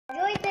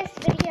this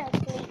video,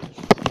 please.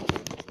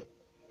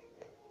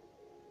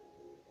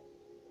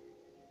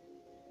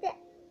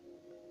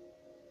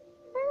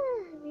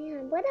 Oh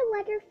man, what a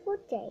wonderful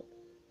day.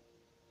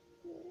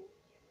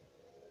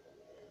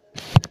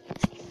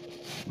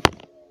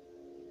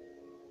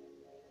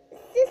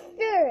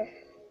 Sister,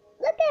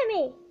 look at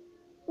me.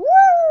 Woo!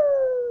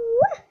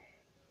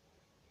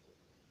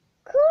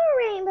 Cool,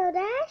 Rainbow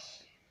Dash.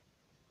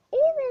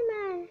 Even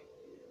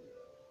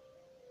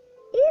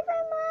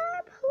my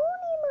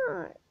pony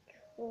mark.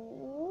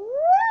 Woo!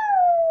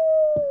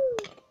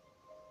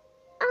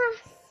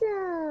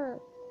 Awesome.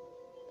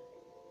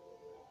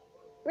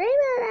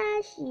 Rainbow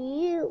Dash,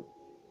 you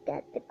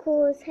got the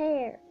coolest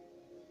hair.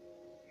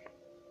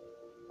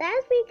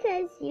 That's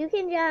because you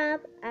can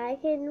jump, I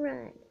can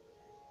run.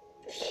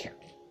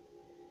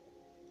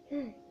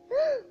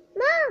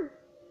 Mom!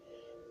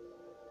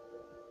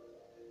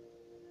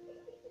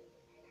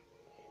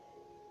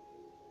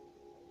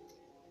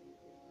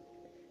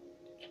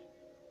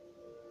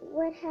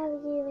 What have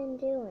you been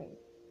doing?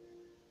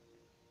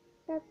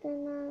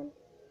 Nothing, Mom.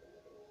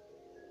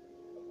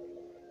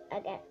 I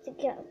got to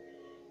go.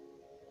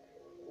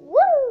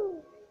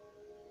 Woo!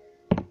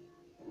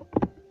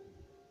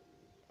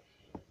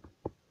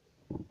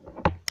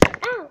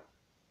 Ow!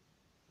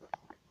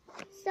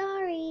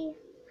 Sorry.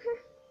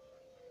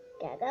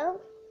 Gotta go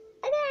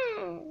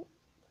again.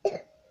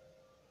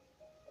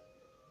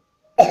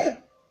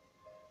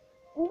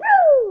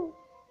 Woo!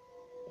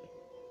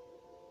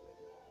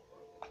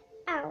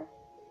 Ow.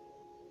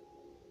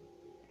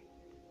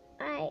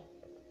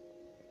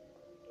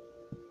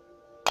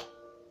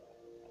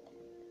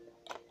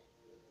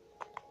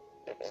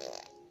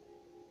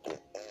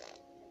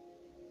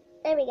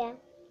 There we go.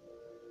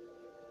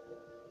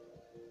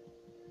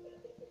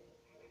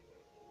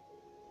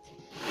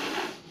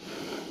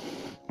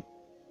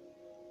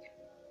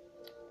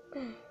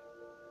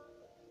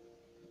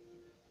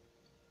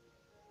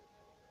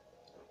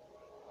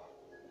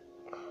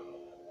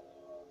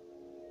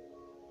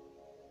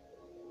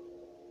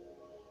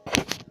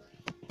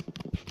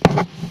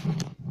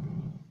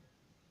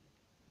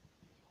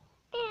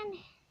 And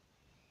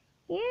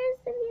here's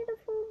the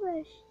beautiful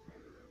bush.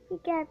 We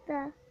got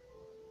the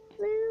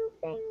blue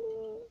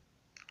thingy.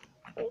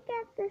 We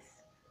got this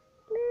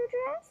blue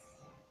dress.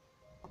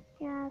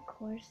 Yeah, of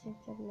course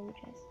it's a blue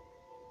dress.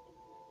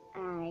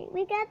 Alright,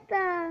 we got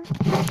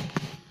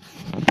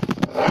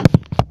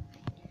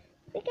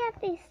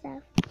this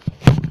stuff.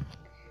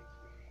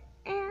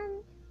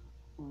 And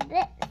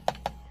this.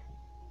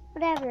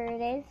 Whatever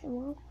it is.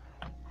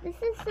 This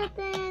is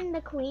something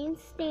the queen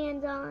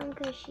stands on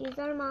because she's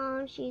our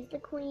mom. She's the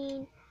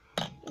queen.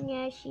 And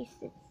yeah, she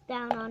sits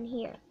down on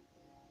here.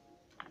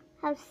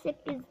 How sick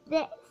is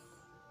this?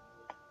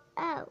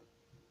 Oh.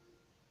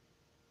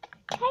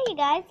 Hey you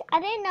guys, I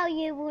didn't know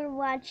you were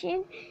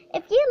watching.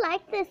 If you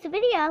like this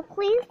video,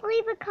 please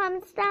leave a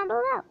comment down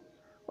below.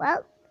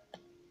 Well,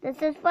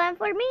 this is fun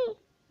for me.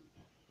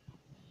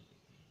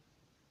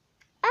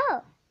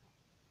 Oh.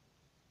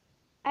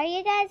 Are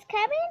you guys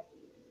coming?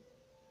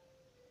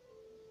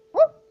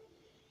 Woo!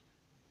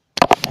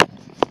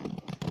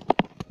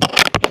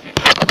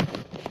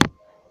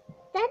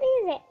 That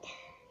is it.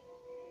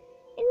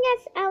 And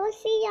yes, I will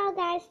see y'all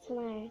guys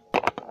tomorrow.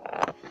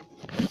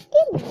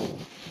 Good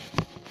night.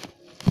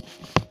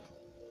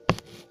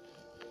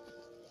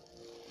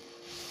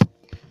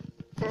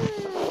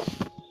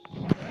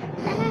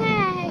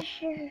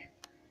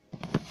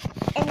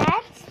 And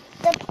that's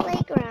the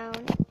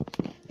playground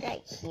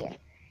right here.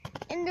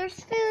 And there's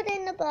food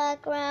in the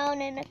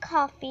background and a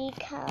coffee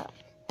cup.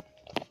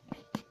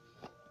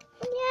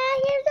 Yeah,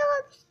 here's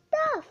all the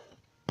stuff.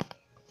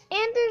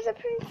 And there's a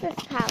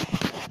princess house.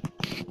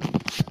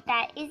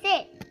 That is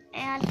it.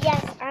 And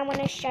yes, I want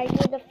to show you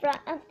the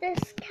front of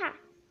this cat.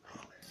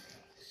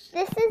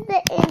 This is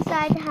the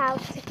inside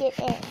house to get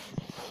in.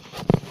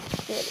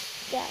 Good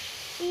go.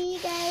 See you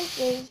guys,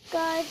 there's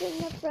guards in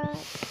the front.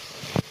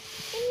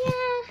 And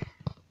yeah,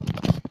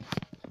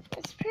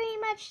 that's pretty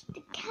much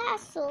the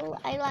castle.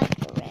 I like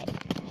the red.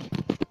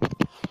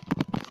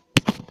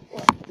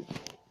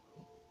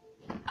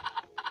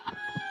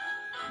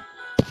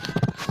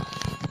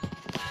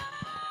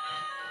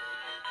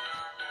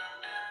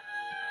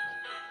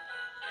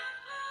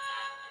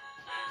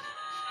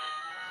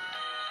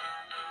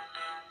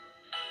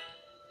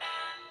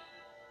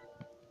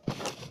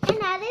 And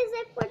that is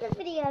it for the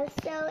video.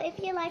 So if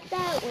you like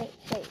that, wait.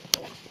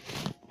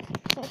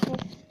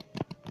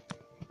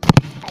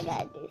 I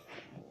gotta do this.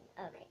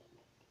 Okay.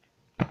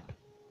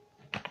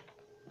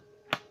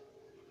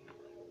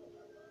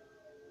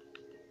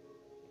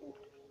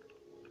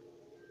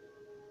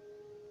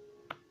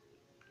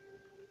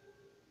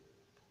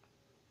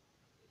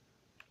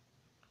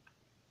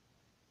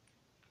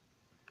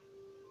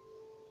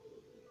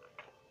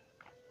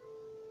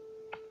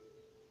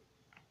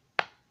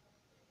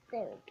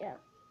 There we go.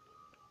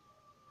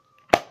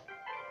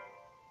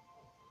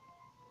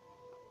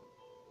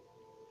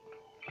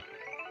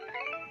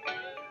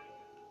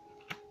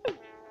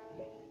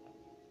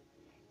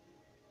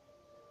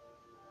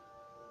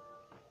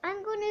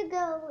 I'm going gonna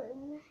go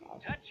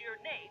ahead. Touch your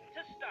name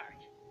to start.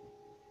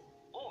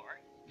 Or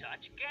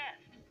touch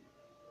guest.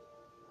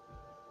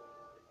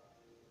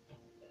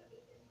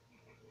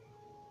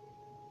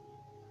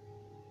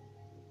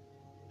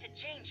 To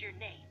change your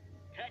name,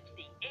 touch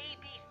the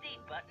ABC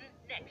button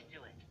next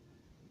to it.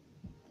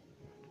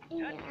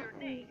 Touch your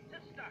name to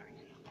start.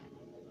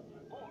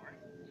 Or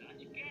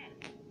touch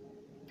guest.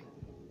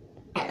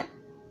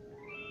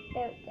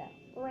 There we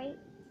go. Right.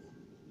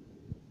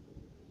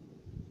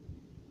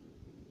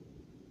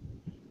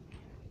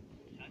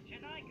 Touch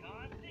an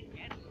icon to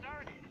get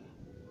started.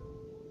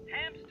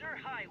 Hamster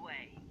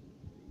Highway.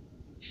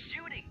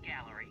 Shooting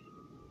Gallery.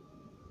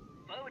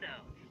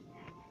 Photos.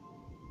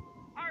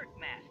 Art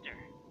Master.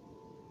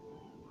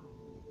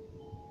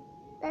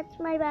 That's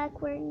my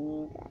backward,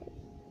 you guys.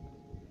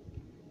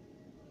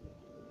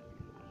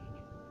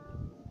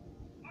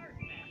 Art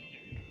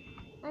Master.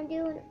 I'm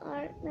doing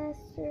Art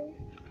Master.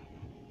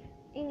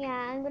 And yeah,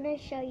 I'm gonna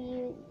show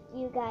you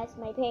guys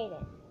my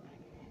painting.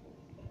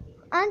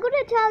 I'm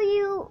gonna tell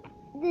you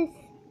this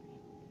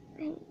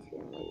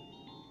painting.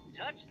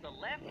 Touch the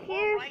left or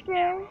Here's right this.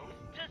 arrow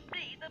to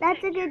see the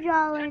That's picture. a good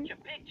drawing. Touch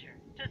a picture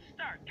to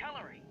start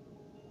coloring.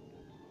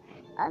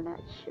 I'm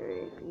not sure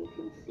if you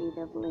can see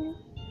the blue.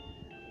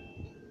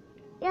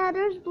 Yeah,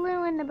 there's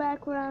blue in the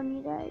background,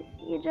 you guys.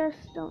 You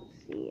just don't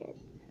see it.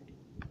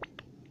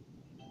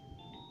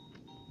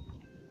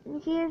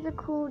 And here's a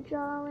cool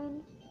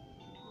drawing.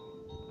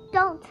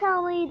 Don't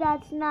tell me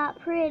that's not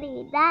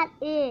pretty. That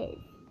is.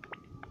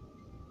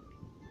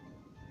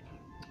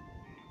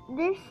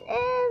 This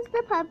is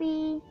the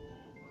puppy.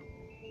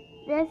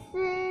 This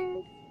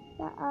is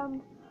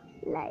the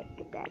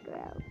like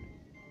background.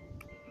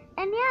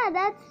 And yeah,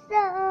 that's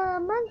the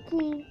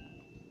monkey.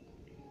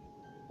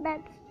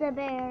 That's the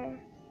bear.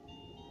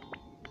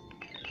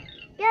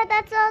 Yeah,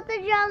 that's all the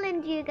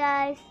drawings, you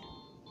guys.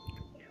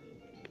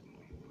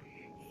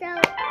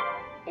 So,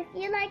 if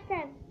you like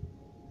them,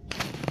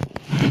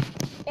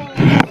 then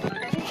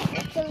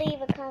to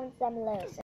leave a comment down below.